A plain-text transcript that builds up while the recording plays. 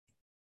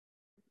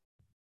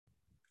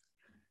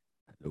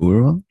Hello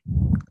everyone,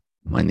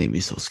 my name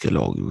is Oskar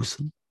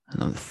Lagerhusen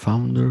and I'm the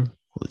founder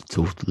of The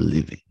Total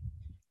Living.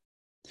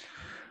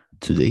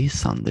 Today is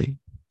Sunday,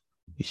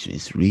 which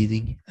means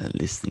reading and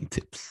listening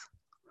tips.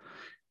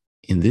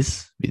 In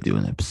this video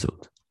and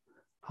episode,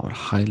 I will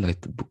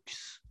highlight the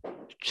books,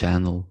 the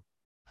channel,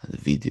 and the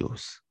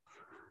videos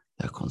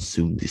that I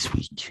consumed this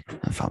week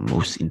and found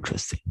most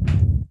interesting.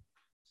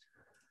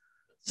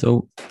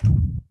 So,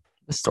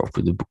 let's start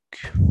with the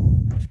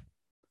book.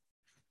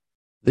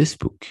 This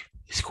book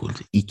is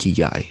called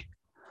Ikigai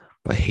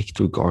by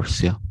Hector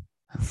Garcia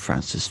and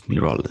Francis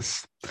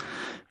Miralles,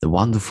 the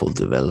wonderful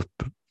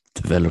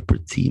developer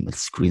team at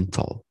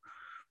Screental,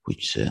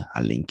 which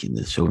I link in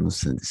the show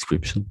notes and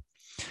description.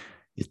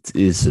 It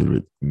is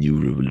a new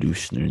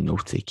revolutionary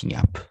note-taking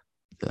app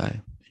that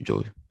I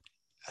enjoy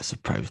as a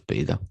private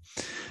beta.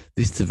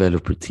 This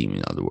developer team,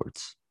 in other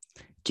words,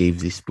 gave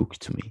this book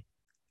to me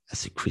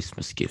as a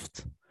Christmas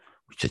gift,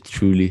 which I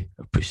truly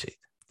appreciate.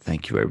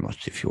 Thank you very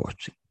much if you're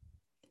watching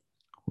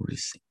or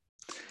listening.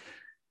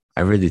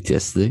 I read it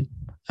yesterday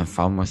and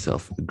found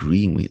myself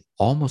agreeing with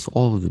almost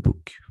all of the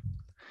book.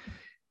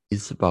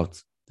 It's about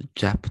the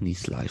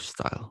Japanese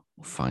lifestyle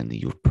of finding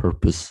your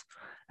purpose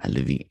and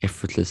living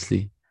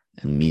effortlessly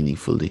and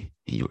meaningfully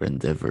in your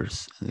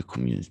endeavors and the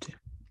community.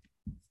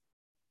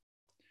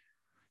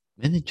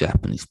 Many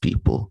Japanese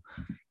people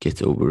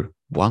get over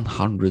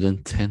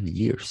 110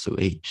 years of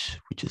age,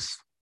 which is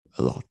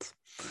a lot,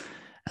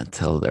 and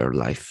tell their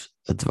life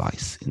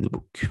advice in the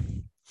book.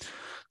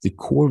 The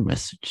core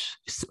message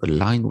is to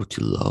align what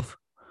you love,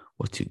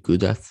 what you're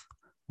good at,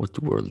 what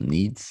the world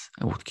needs,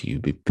 and what can you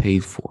be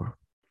paid for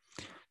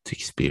to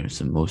experience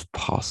the most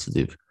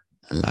positive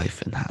and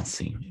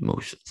life-enhancing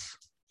emotions.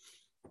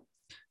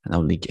 And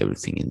I'll link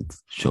everything in the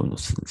show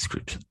notes and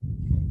description.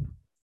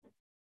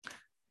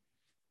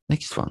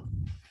 Next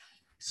one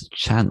is a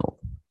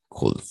channel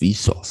called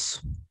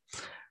Vsauce.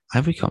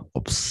 I've become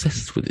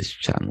obsessed with this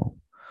channel,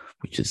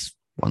 which is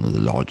one of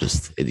the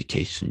largest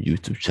education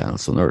YouTube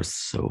channels on earth.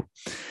 So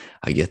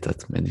I get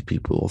that many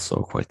people also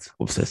are quite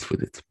obsessed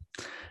with it.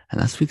 And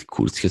as with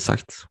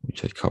Kurzgesagt,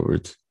 which I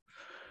covered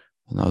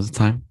another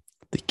time,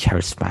 the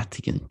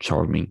charismatic and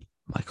charming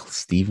Michael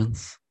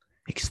Stevens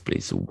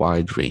explains a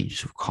wide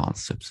range of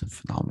concepts and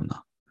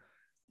phenomena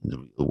in the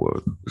real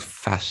world with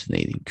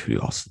fascinating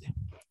curiosity.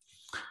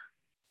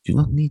 You do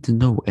not need to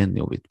know any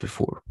of it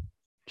before.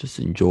 Just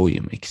enjoy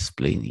him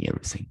explaining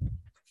everything.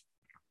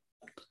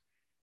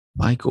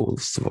 My goal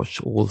is to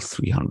watch all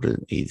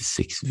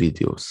 386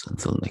 videos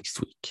until next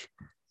week,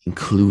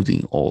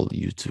 including all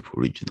YouTube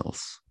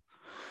originals.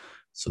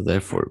 So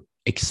therefore,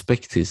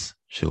 expect his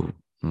show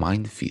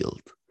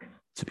Minefield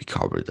to be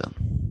covered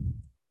then.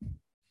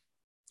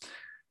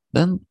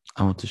 Then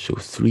I want to show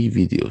 3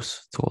 videos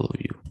to all of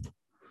you.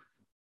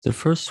 The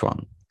first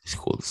one is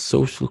called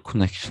Social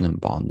Connection and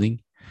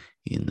Bonding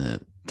in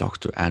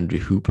Dr. Andrew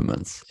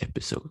Huberman's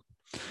episode,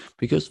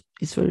 because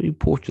it's very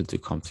important to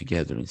come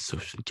together in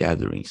social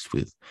gatherings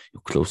with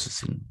your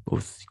closest in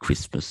both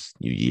Christmas,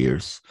 New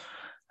Year's,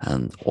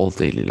 and all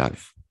daily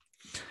life.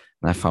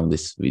 And I found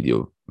this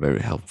video very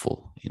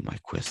helpful in my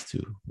quest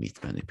to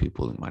meet many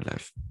people in my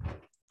life.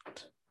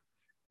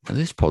 And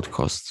this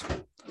podcast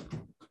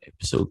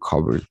episode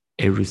covered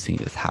everything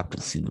that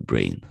happens in the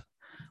brain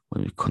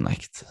when we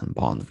connect and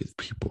bond with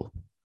people,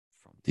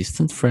 from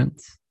distant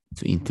friends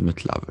to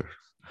intimate lovers.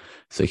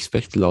 So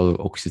expect a lot of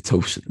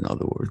oxytocin, in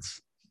other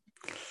words,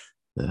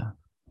 the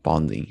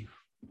bonding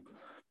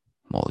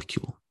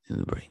molecule in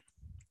the brain.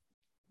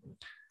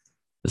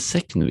 The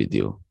second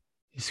video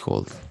is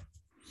called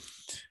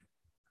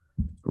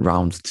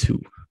Round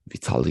 2,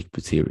 Vitalik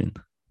Buterin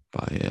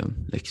by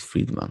Lex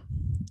Fridman.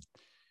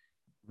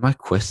 My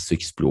quest to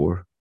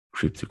explore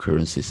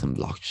cryptocurrencies and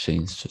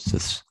blockchains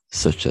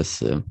such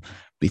as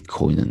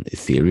Bitcoin and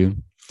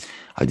Ethereum,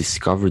 I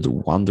discovered a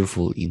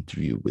wonderful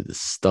interview with the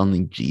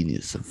stunning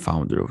genius and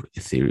founder of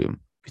Ethereum,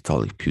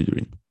 Vitalik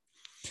Buterin.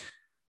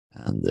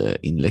 And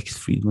in Lex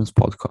Fridman's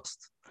podcast,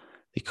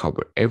 they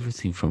cover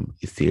everything from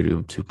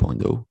Ethereum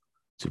 2.0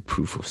 to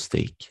proof of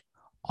stake,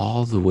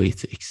 all the way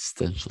to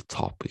existential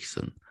topics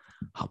and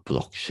how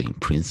blockchain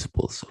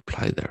principles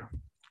apply there.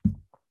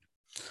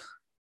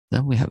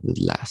 Then we have the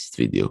last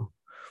video,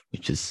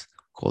 which is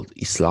called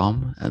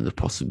Islam and the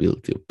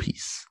Possibility of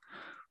Peace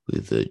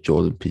with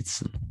Jordan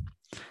Peterson.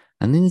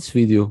 And in this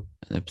video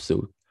and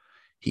episode,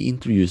 he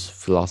interviews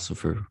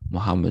philosopher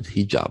Muhammad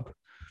Hijab,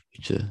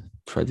 which is a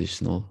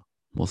traditional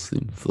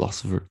Muslim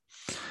philosopher,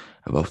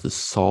 about a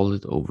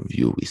solid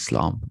overview of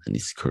Islam and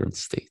its current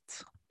state.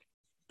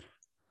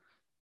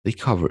 They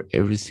cover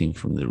everything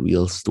from the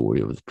real story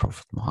of the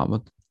Prophet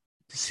Muhammad,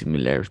 the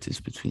similarities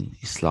between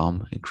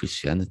Islam and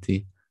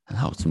Christianity, and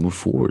how to move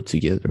forward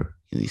together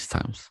in these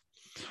times.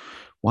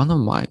 One of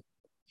my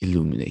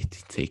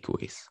illuminating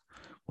takeaways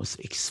was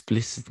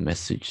explicit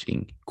message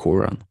in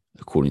Quran,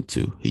 according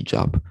to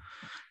Hijab,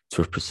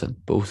 to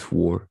represent both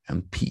war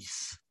and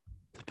peace,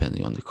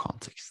 depending on the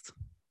context.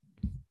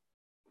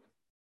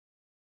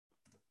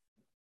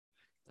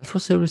 That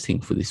was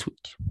everything for this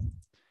week.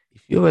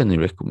 If you have any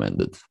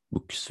recommended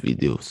books,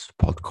 videos,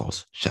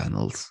 podcasts,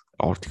 channels,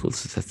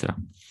 articles, etc.,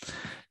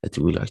 that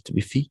you would like to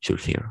be featured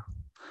here,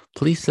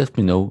 please let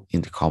me know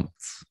in the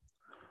comments.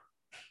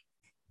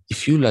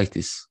 If you like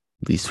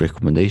these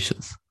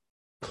recommendations,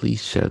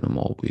 please share them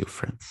all with your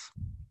friends.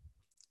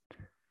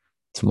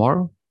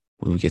 Tomorrow,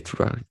 we will get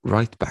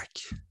right back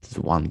to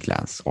the One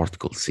Glance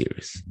article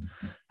series.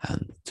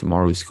 And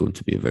tomorrow is going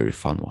to be a very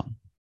fun one.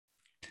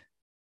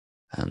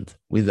 And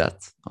with that,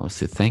 I will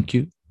say thank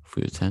you for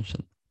your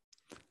attention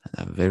and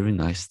have a very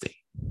nice day.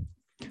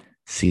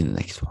 See you in the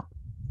next one.